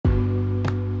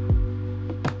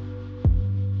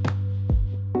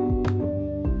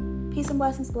Peace and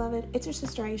blessings, beloved. It's your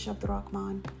sister Aisha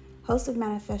Abdurrahman, host of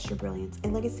Manifest Your Brilliance, a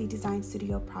legacy design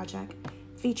studio project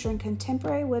featuring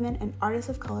contemporary women and artists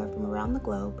of color from around the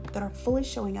globe that are fully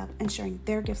showing up and sharing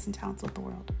their gifts and talents with the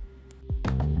world.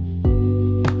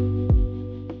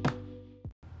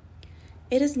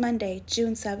 It is Monday,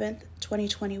 June 7th,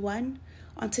 2021.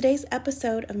 On today's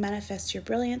episode of Manifest Your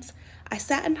Brilliance, I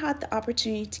sat and had the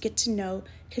opportunity to get to know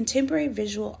contemporary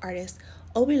visual artist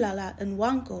Obilala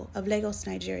Nwanko of Lagos,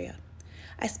 Nigeria.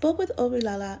 I spoke with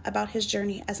Obilala about his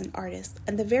journey as an artist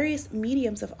and the various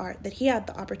mediums of art that he had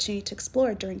the opportunity to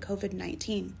explore during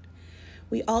COVID-19.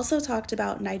 We also talked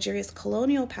about Nigeria's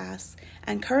colonial past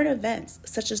and current events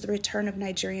such as the return of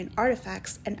Nigerian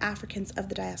artifacts and Africans of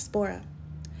the diaspora.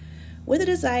 With a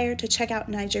desire to check out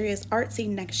Nigeria's art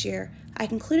scene next year, I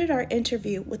concluded our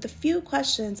interview with a few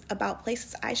questions about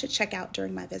places I should check out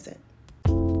during my visit.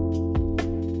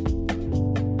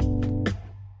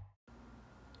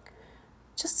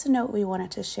 Just a note we wanted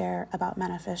to share about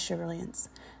Manifest Your Brilliance.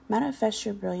 Manifest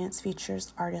Your Brilliance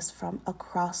features artists from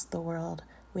across the world.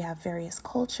 We have various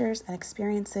cultures and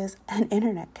experiences and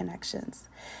internet connections.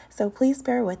 So please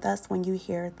bear with us when you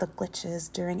hear the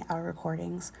glitches during our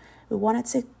recordings. We wanted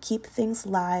to keep things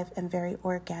live and very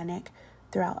organic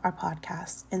throughout our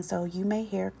podcast, and so you may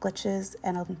hear glitches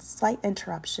and slight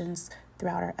interruptions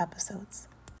throughout our episodes.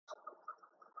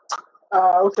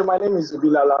 Okay, my name is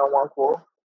Obilala Nwanko.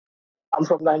 I'm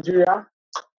from Nigeria.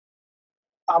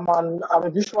 I'm a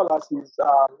visual artist,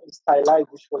 a stylized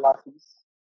visual artist,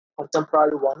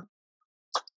 contemporary one.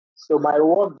 So my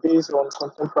work based on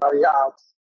contemporary art.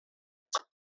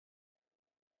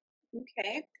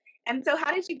 Okay. And so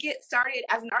how did you get started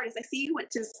as an artist? I see you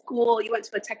went to school, you went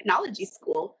to a technology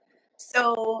school.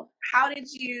 So how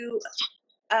did you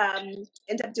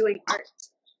end up doing art?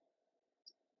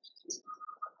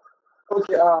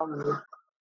 Okay,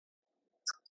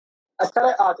 I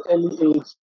started at early age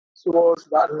towards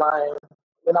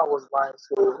when I was 9.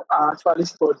 So I actually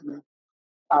studied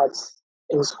art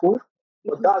in school,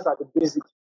 but that's at the basic.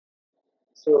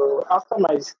 So after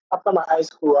my high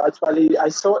school, actually I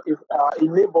saw a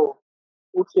neighbor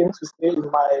who came to stay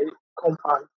in my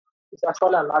compound. He's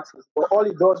actually an artist, but all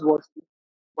he does was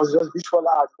just visual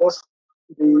art, just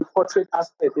the portrait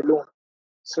aspect alone.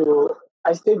 So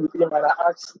I stayed with him and I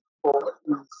asked for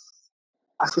his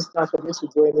assistance for me to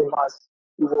join him as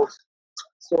he works.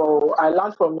 So I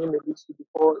learned from him a little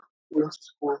before going to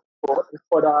school for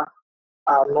further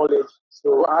knowledge.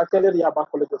 So I attended the Yaba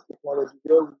College of Technology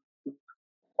where we do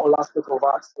all aspects of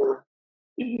art. So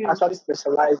I actually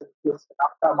specialized in things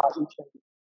after my HND.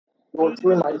 Well,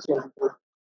 during my HND.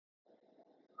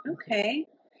 Okay.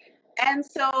 And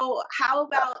so how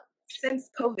about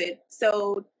since COVID?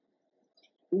 So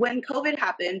when COVID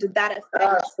happened, did that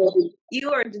affect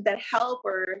you or did that help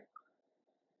or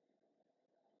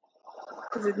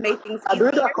because it made things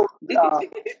easier?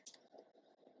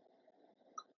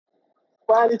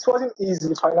 Well, it wasn't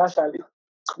easy financially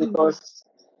because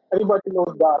everybody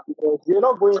knows that because you're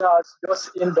not going out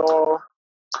just indoor.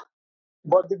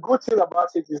 But the good thing about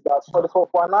it is that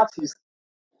for an artist,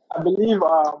 I believe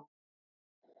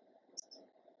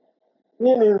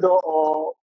being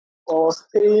indoor or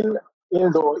staying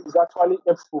indoor is actually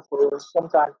helpful for us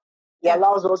sometimes. It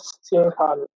allows us to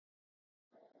think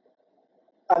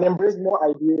and embrace more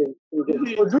ideas. So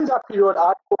during that period,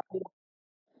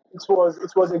 it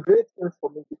was a great thing for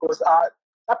me because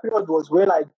that period was when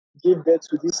I gave birth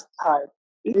to this style,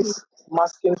 this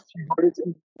masking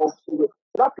figurative work. So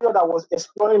that period, I was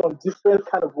exploring on different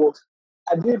kind of works.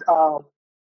 I did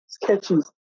sketches,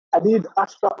 I did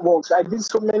abstract works, I did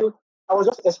so many. I was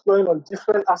just exploring on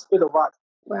different aspects of art.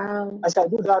 Wow. As I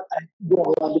do that, I do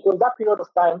online because that period of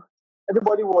time,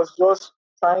 everybody was just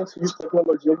trying to use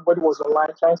technology. Everybody was online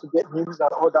trying to get news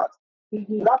and all that.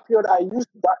 In that period, I used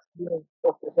that field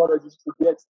of technology to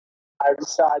get my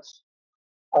research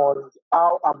on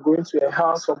how I'm going to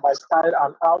enhance on my style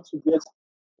and how to get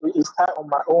a style on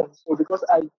my own. So because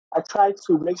I try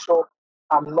to make sure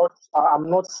I'm not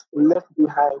left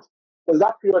behind. Because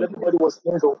that period, everybody was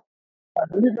indoor. I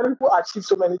believe many people achieve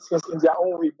so many things in their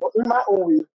own way, but in my own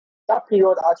way, that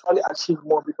period I actually achieved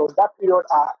more because that period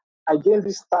I gained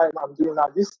this time I'm doing now.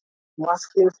 This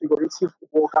masking figurative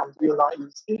work I'm doing now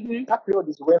is that period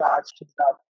is when I achieved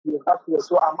that period.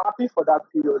 So I'm happy for that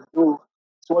period, though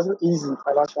it wasn't easy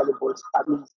financially, but at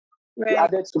least it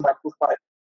added to my profile.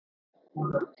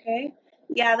 Okay.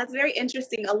 Yeah, that's very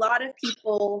interesting. A lot of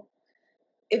people,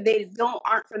 if they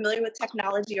aren't familiar with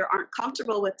technology or aren't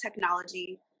comfortable with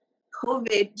technology,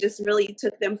 COVID just really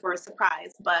took them for a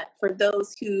surprise. But for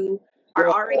those who are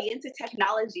already into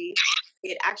technology,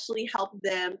 it actually helped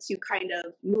them to kind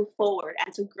of move forward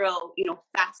and to grow,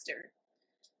 faster.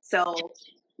 So,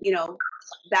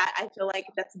 that I feel like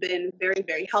that's been very,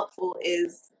 very helpful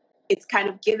is it's kind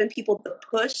of given people the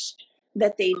push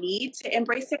that they need to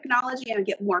embrace technology and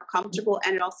get more comfortable.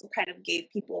 And it also kind of gave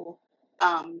people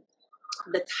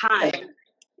the time.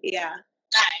 Yeah.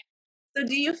 So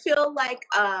do you feel like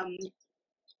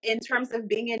in terms of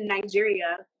being in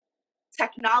Nigeria,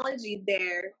 technology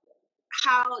there,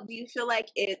 how do you feel like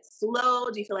it's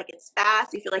slow? Do you feel like it's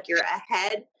fast? Do you feel like you're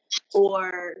ahead?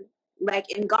 Or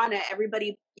like in Ghana,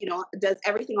 everybody, does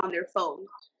everything on their phone.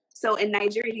 So in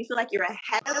Nigeria, do you feel like you're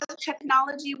ahead of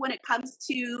technology when it comes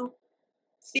to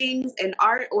things in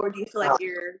art, or do you feel like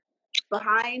you're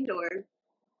behind? Or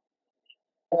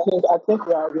I think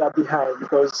we are behind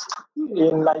because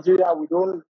in Nigeria we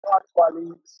don't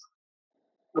actually,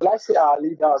 will I say our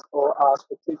leaders or our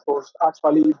spectators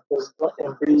actually does not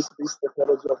embrace this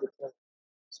technology of the thing.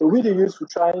 So we the youth, we're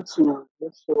trying to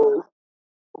make sure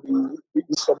we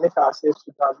submit ourselves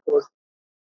to that because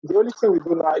the only thing we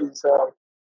do now is the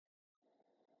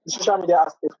social media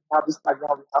aspect. We have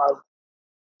Instagram, we have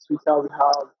Twitter, we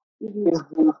have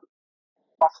Facebook,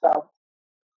 WhatsApp,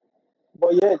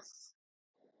 but yet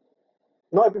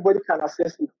not everybody can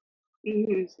access it.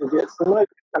 So not everybody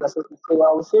can access it. So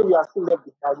I would say we are still left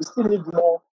behind. We still need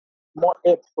more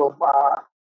help from our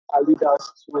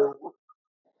leaders to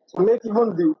make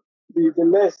even the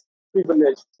less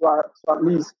privileged to at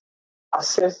least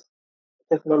access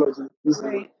technology easily.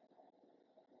 Right.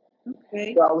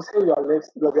 Okay. So I would say we are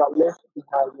left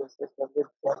behind.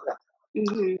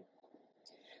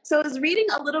 So I was reading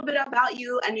a little bit about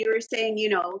you, and you were saying,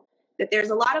 that there's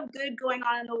a lot of good going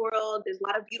on in the world. There's a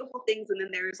lot of beautiful things, and then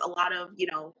there's a lot of,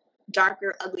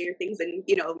 darker, uglier things. And,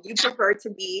 you prefer to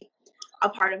be a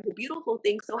part of the beautiful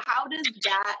things. So how does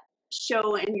that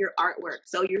show in your artwork?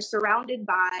 So you're surrounded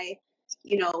by,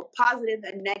 positive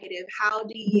and negative. How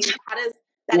does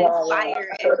that inspire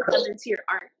and come into your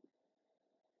art?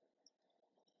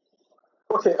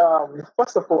 Okay,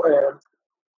 first of all,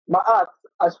 my art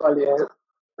actually,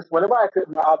 whenever I create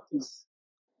my art piece,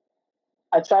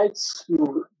 I try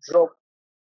to drop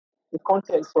the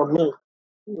content from me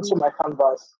into my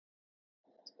canvas.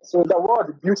 So the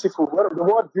word beautiful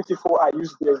I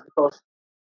use there is because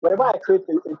whenever I create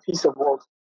a piece of work,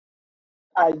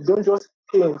 I don't just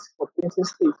paint for painting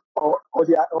sake or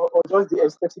just the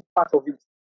aesthetic part of it.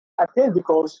 I paint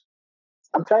because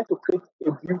I'm trying to create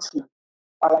a beauty,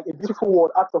 like a beautiful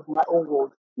world out of my own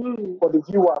world for the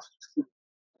viewers to see.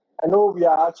 I know we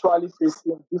are actually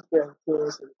facing different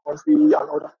things in the country and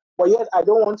all that, but yet I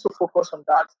don't want to focus on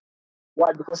that.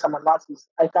 Why? Because I'm an artist.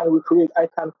 I can recreate. I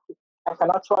can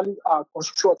actually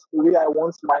construct the way I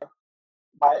want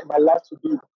my life to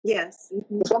be. Yes.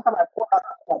 So sometimes I put out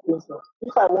my painting.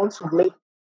 If I want to make,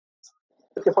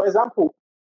 okay, for example,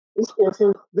 this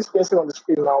painting on the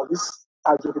screen now, this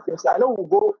Adobe painting. I know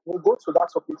we'll go to that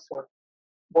topic soon,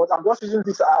 but I'm just using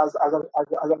this as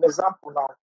an example now.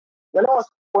 When I was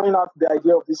pointing out the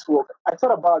idea of this work, I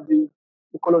thought about the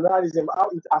colonialism, how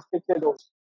it affected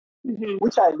us,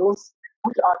 which I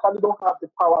actually don't have the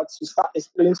power to start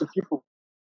explaining to people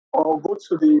or go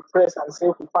to the press and say,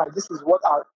 okay, fine, this is what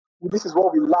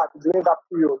we lacked during that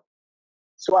period.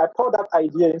 So I poured that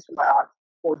idea into my art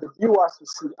for the viewers to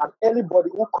see and anybody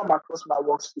who come across my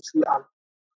works to see and,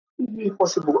 if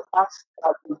possible, ask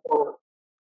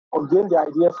or gain the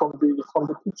idea from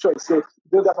the picture itself.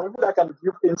 There are some people that can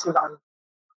view painting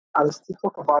and still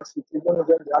talk about it, even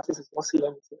when the artist is not saying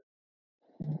anything.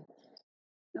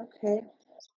 Okay.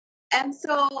 And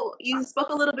so you spoke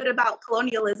a little bit about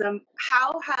colonialism.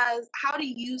 How do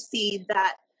you see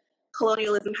that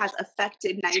colonialism has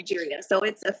affected Nigeria? So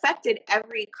it's affected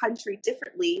every country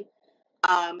differently.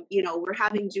 We're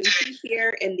having Juneteenth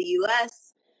here in the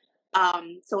US.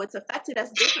 So it's affected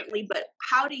us differently, but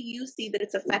how do you see that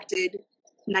it's affected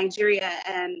Nigeria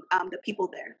and the people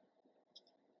there?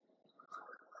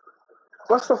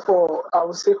 First of all, I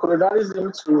would say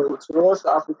colonialism to us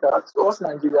Africa, to us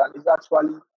Nigerian, is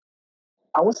actually,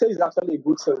 I won't say it's actually a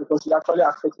good thing because it actually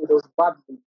affected us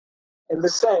badly in the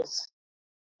sense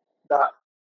that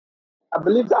I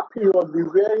believe that period we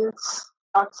weren't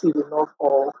active enough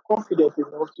or confident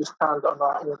enough to stand on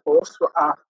our own for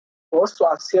us to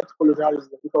accept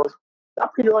colonialism because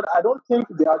that period I don't think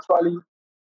they actually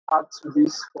add to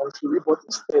this country, but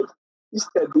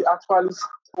instead they actually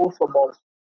stole from us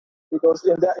because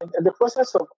in the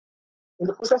process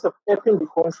of helping the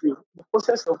country, the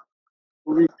process of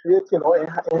recreating or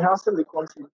enhancing the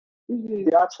country,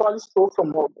 they actually stole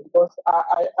from us because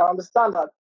I understand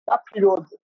that period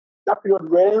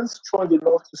weren't strong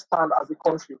enough to stand as a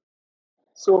country.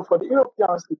 So for the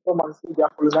Europeans to come and say they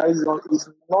are colonizing is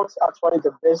not actually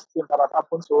the best thing that has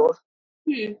happened to us.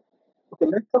 Hmm. Okay,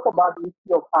 let's talk about the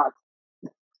history of art.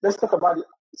 Let's talk about the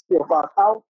history of art,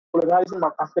 how colonialism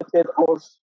has affected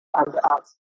us and the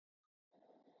arts.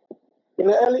 In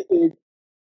the early age,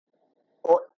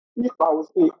 or if I would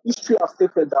say, history has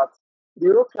stated that the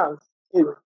Europeans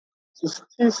came to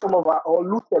steal some of our, or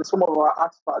looted some of our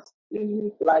artifacts, Hmm.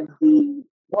 like the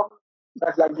knock,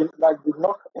 like the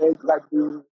knock egg, like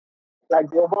the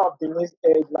Oba of Benin's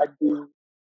egg, like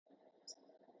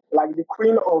the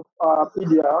Queen of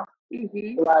India,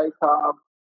 Hmm. like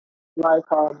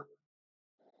like um,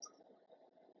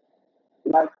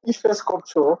 like Ife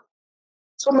sculpture.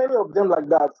 So many of them like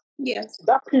that. Yes.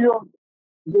 That period,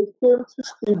 they came to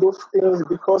steal those things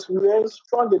because we weren't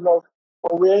strong enough,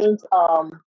 or we weren't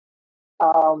um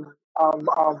how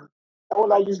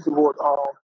will I use the word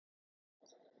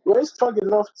we weren't strong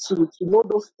enough to know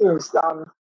those things and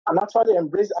actually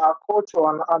embrace our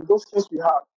culture and those things we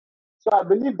have. So I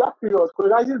believe that period,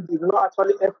 colonizing did not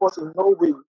actually help us in no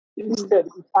way. Hmm. Instead,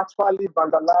 it actually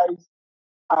vandalized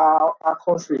our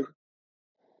country.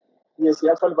 Yes, it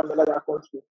actually vandalized our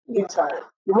country Yeah. big time.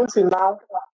 Even till now,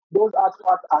 those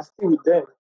artifacts are still with them.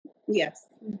 Yes.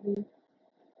 Hmm.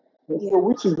 So, Yeah.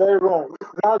 which is very wrong.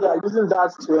 Now they are using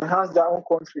that to enhance their own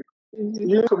country. Hmm. You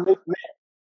need to make men,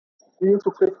 you need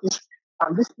to create history.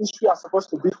 And this history are supposed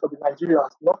to be for the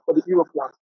Nigerians, not for the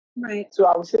Europeans. Right. So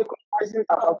I would say colonizing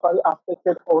has actually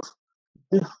affected us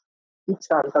big, big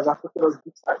time. It has affected us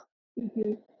big time.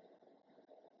 Hmm.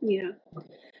 Yeah.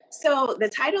 So the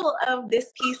title of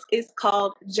this piece is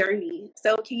called Journey.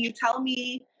 So can you tell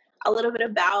me a little bit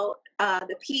about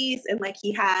the piece? And like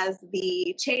he has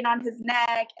the chain on his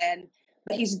neck and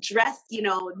but he's dressed,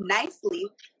 nicely.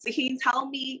 So can you tell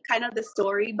me kind of the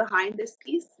story behind this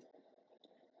piece?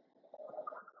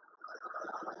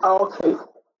 Okay.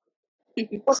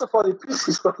 First of all, the piece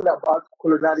is talking about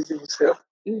colonialism itself.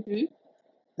 Mm-hmm.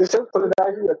 The same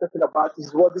colonialism we're talking about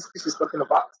is what this piece is talking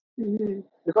about. Mm-hmm.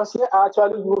 Because here I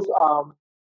actually use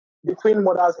the Queen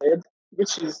Mother's head,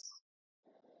 which is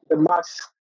the mark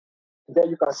there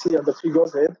you can see on the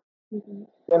figure's head. Mm-hmm.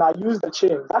 Then I use the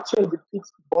chain. That chain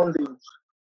depicts bondage.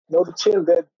 The chain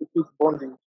there depicts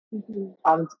bondage. Mm-hmm.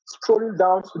 And scrolling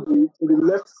down to the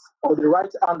left or the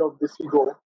right hand of the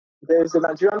figure, there is a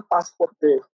Nigerian passport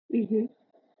there. Mm-hmm.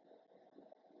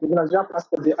 The Nigerian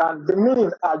passport there, and the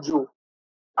meaning Ajo.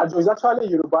 Ajo is actually a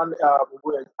Yoruba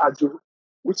word, Ajo,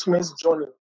 which means journey.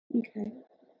 Okay.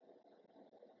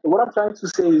 So what I'm trying to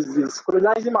say is this: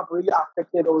 colonialism have really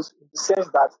affected us in the sense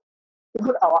that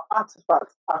even our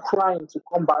artifacts are crying to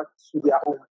come back to their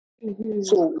own. Mm-hmm.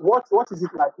 So what is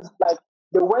it like? It's like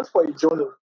they went for a journey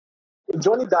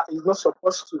that is not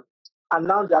supposed to, and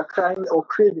now they are crying or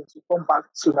craving to come back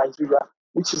to Nigeria,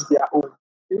 which is their own.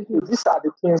 Mm-hmm. So these are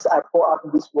the things I pour out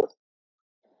in this work: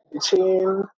 the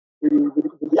chain,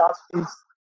 with the outfits,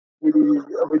 with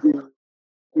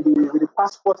the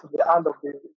passport in the hand of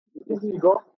the Mm-hmm.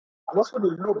 figure, and also the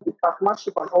look, the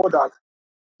craftsmanship, and all that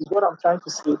is what I'm trying to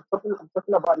say. I'm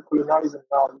talking about the colonialism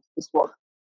now in this work.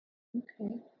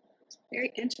 Okay.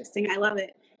 Very interesting. I love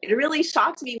it. It really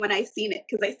shocked me when I seen it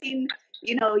because I seen,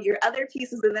 your other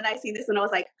pieces and then I seen this and I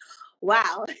was like,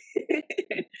 wow.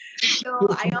 So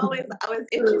I was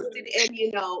interested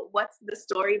in, what's the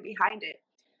story behind it.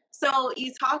 So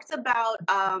you talked about,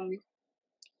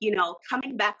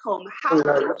 coming back home. What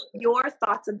are your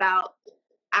thoughts about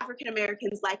African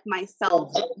Americans like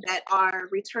myself that are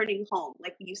returning home?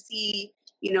 Like you see,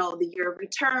 the year of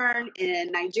return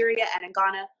in Nigeria and in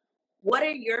Ghana. What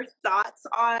are your thoughts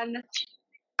on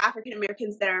African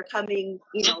Americans that are coming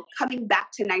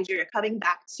back to Nigeria, coming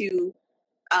back to,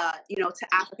 to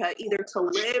Africa, either to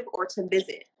live or to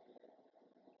visit?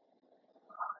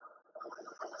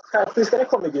 Please, can you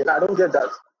come again? I don't get that.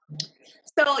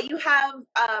 So you have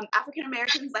African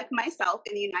Americans like myself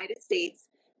in the United States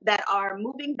that are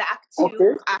moving back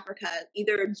to Africa,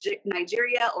 either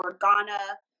Nigeria or Ghana,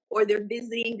 or they're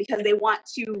visiting because they want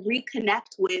to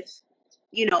reconnect with,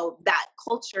 that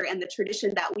culture and the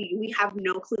tradition that we have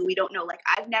no clue. We don't know. Like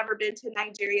I've never been to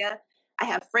Nigeria. I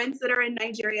have friends that are in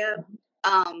Nigeria.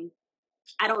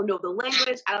 I don't know the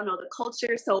language. I don't know the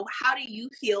culture. So how do you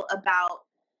feel about,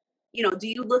 do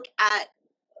you look at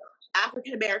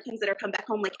African Americans that are come back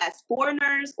home like as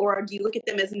foreigners, or do you look at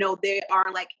them as no, they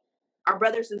are like our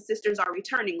brothers and sisters are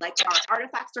returning, like our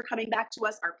artifacts are coming back to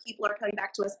us, our people are coming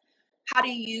back to us?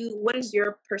 What is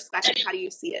your perspective? How do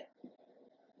you see it?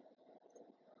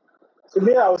 To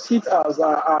me, I'll see it as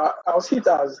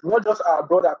not just our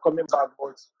brother coming back,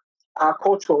 but our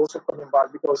culture also coming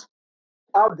back, because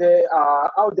out there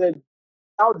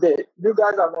out there, you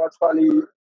guys are not actually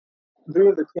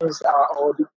doing the things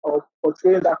or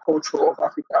portraying that culture of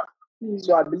Africa.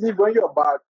 So I believe when you're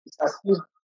back, it's as if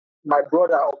my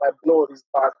brother or my blood is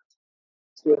back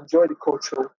to enjoy the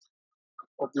culture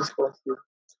of this country.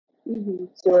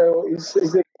 So it's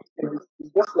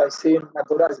just like saying my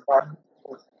brother is back.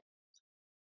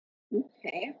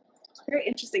 Okay, very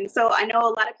interesting. So I know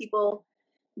a lot of people,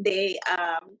 they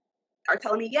are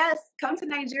telling me, yes, come to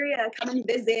Nigeria, come and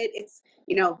visit. It's,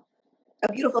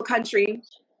 a beautiful country.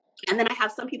 And then I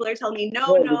have some people that are telling me,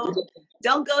 no,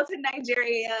 don't go to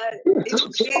Nigeria.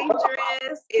 It's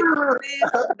dangerous. It's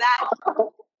this, that.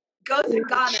 Go to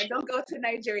Ghana. Don't go to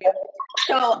Nigeria.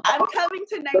 So I'm coming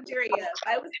to Nigeria. If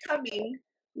I was coming,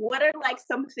 what are like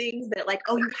some things that like,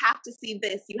 oh, you have to see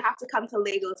this. You have to come to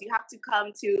Lagos. You have to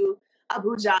come to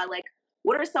Abuja. Like,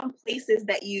 what are some places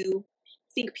that you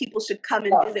think people should come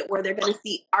and visit where they're going to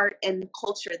see art and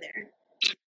culture there?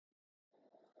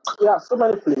 Yeah, so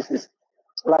many places.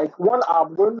 Like one,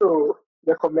 I'm going to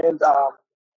recommend.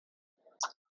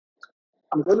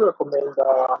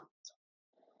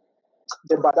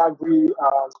 The Badagry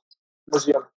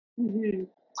Museum.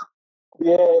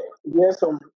 Where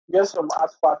some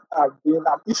artifacts have been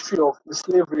history of the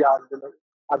slavery and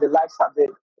the likes are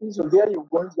there. So there you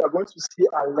are going to see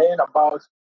and learn about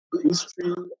the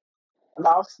history and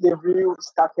how slavery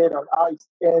started and how it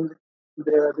ended,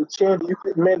 the chain, the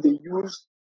equipment they used,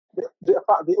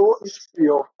 the whole history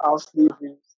of how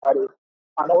slavery started.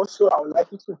 And also, I would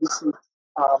like you to visit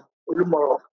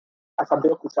Olumoro at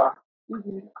Abeokuta,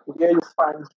 where you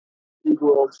find big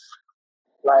rocks,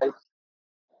 like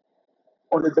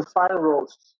on the defined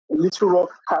rocks, a little rock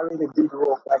carrying a big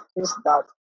rock, like things that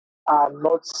are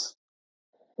not,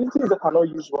 things that are not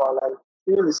usual, like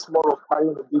feeling a small rock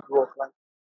carrying a big rock, like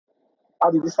how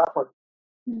did this happen?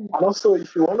 And also,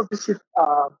 if you want to visit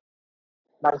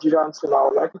Nigeria until I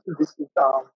would like you to visit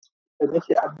the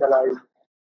Nikki Art Gallery.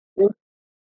 It's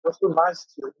also nice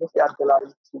to Nikki Art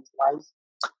Gallery. It's nice.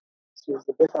 So it's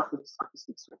the better place to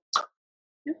visit.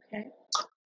 Okay.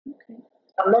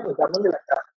 I'm not like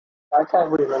that. I can't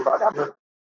even remember that.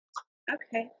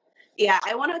 Okay. Yeah,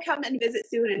 I want to come and visit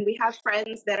soon, and we have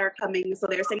friends that are coming, so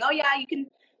they're saying, "Oh yeah, you can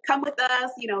come with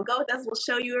us. Go with us. We'll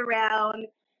show you around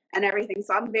and everything."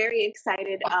 So I'm very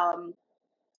excited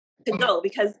to go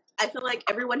because I feel like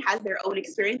everyone has their own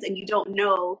experience, and you don't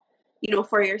know,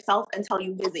 for yourself until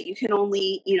you visit. You can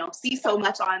only, see so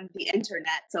much on the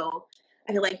internet. So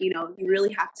I feel like you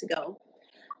really have to go.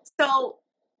 So,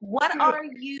 what are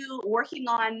you working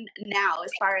on now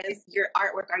as far as your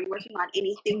artwork? Are you working on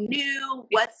anything new?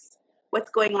 What's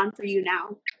going on for you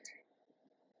now?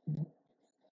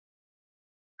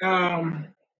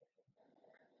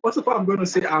 First of all, I'm going to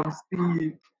say I'm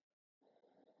still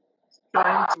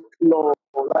trying to know.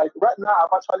 Like right now, I'm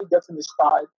actually getting a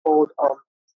style called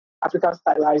African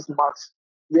Stylized Marks,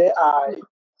 where I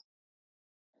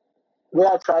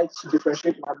try to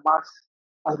differentiate my marks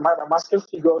and my masking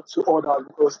figure to others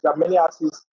because there are many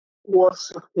artists who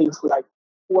also paint like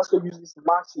who also use these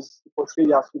marks to portray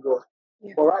their figures.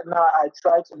 Yeah. But right now, I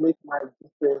try to make my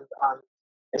different and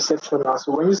exceptional.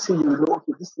 So when you see,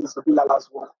 okay, this is Bilala's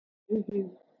work.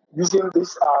 Using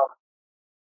this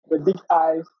the big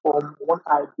eye from one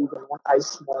eye big and one eye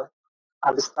small,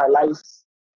 and the stylized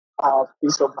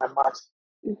piece of my marks.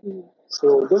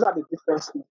 So those are the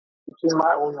differences between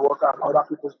my own work and other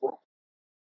people's work.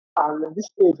 And in this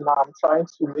stage now, I'm trying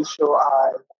to make sure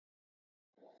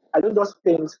I don't just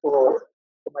paint for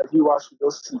my viewers to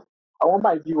just see. I want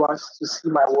my viewers to see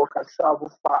my work and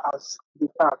travel far as they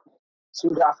can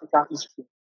through the African history.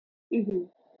 Okay,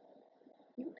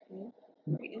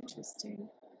 very interesting.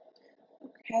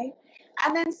 Okay,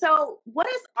 and then so what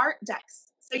is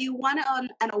ArtDex? So you won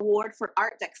an award for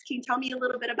ArtDex. Can you tell me a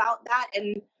little bit about that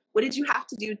and what did you have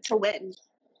to do to win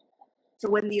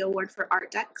the award for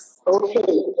ArtDex?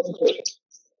 Okay.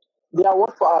 The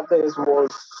award for ArtDex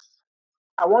was,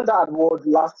 I won that award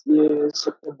last year,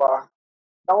 September.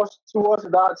 That was towards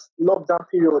that lockdown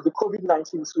period, the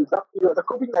COVID-19. So that period, the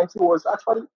COVID-19 was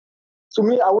actually, to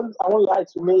me, I won't lie,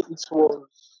 to me, it was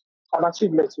an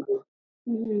achievement to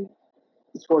me.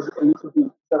 It was a little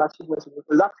bit an achievement to me.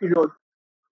 Because that period,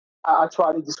 I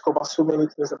actually discovered so many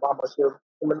things about myself,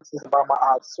 so many things about my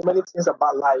art, so many things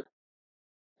about life.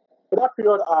 For that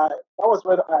period, that was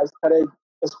when I started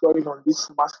exploring on this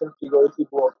masking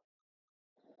figurative work.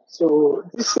 So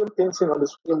this same painting on the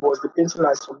screen was the painting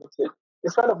I submitted. A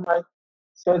friend of mine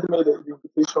sent me the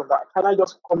invitation that can I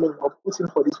just come in or put in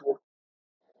for this work.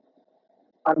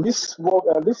 And this work,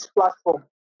 this platform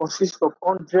consists of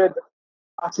 100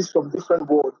 artists from different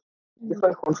worlds,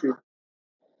 different countries.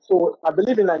 So I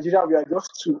believe in Nigeria we are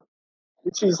just two.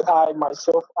 which is I,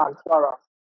 myself, and Clara,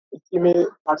 a female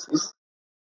artist.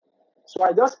 So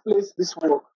I just placed this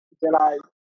work. Then I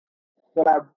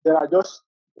just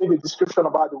made a description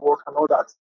about the work and all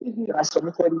that. Then I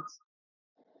submitted it,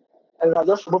 and I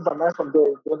just removed my mind from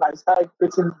there. Then I started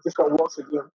creating different works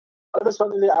again. All of a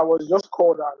sudden, I was just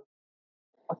called, and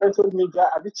a friend told me, "Guy,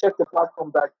 have you checked the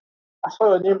platform? Like, I saw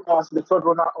your name as the third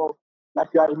runner up. Like,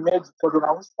 you are a med third runner."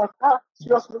 I was like,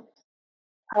 seriously?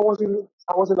 I wasn't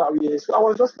aware. So I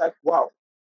was just like, wow.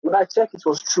 When I checked, it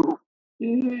was true.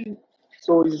 Mm-hmm.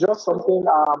 So it's just something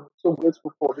I'm so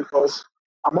grateful for, because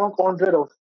among hundreds of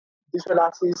different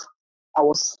artists, I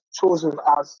was chosen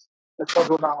as the third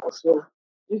runner. So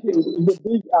it's a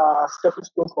big stepping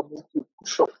stone for me to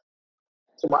push up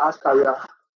to my art career.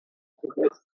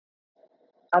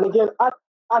 And again,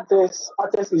 Artist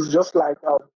is just like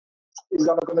is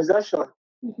an organization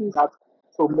that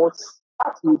promotes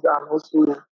athletes and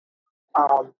also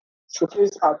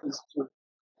showcase artists too.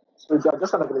 So they are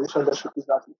just an organization that showcases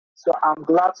artists. So I'm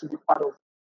glad to be part of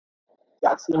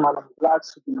their team, and I'm glad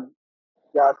to be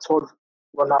their third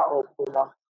runner up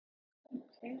winner.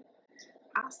 Okay.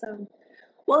 Awesome.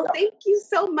 Well, thank you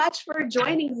so much for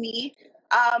joining me.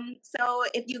 So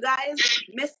if you guys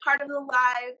missed part of the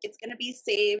live, it's going to be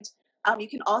saved. You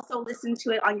can also listen to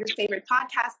it on your favorite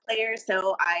podcast player.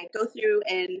 So I go through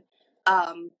and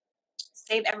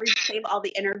save all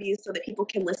the interviews so that people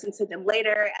can listen to them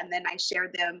later, and then I share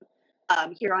them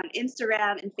here on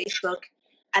Instagram and Facebook.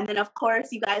 And then, of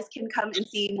course, you guys can come and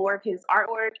see more of his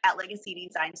artwork at Legacy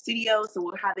Design Studio. So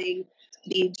we're having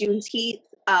the Juneteenth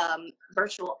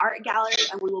virtual art gallery,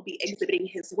 and we will be exhibiting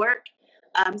his work.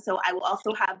 So I will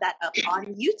also have that up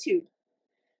on YouTube.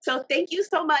 So thank you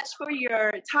so much for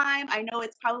your time. I know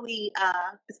it's probably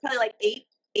like 8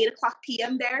 o'clock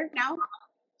p.m. there now.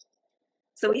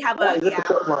 So we have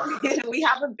we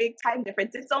have a big time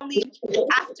difference. It's only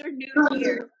afternoon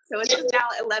here, so it's just now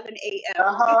 11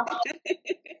 a.m.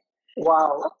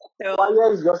 Wow. So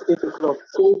here is just 8 o'clock.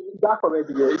 So it's dark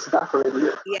already here.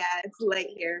 Yeah, it's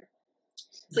late here.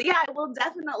 So yeah, I will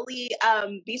definitely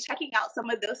be checking out some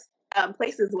of those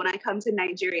places when I come to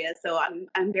Nigeria. So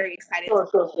I'm very excited.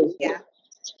 Sure. Yeah.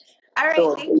 All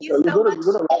right. Thank you so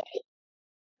much.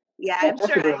 Yeah, I'm sure.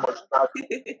 Thank you very much.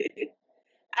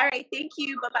 All right. Thank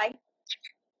you. Bye-bye.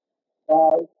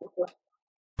 Bye.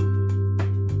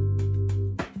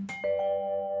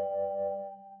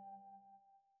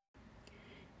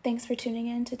 Thanks for tuning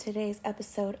in to today's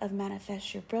episode of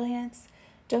Manifest Your Brilliance.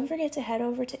 Don't forget to head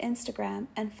over to Instagram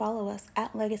and follow us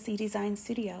at Legacy Design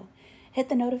Studio. Hit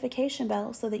the notification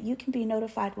bell so that you can be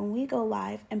notified when we go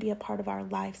live and be a part of our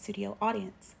live studio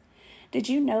audience. Did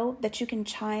you know that you can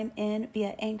chime in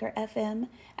via Anchor FM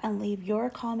and leave your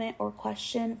comment or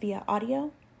question via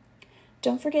audio?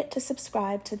 Don't forget to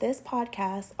subscribe to this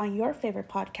podcast on your favorite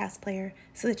podcast player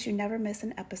so that you never miss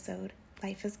an episode.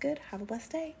 Life is good. Have a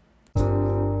blessed day.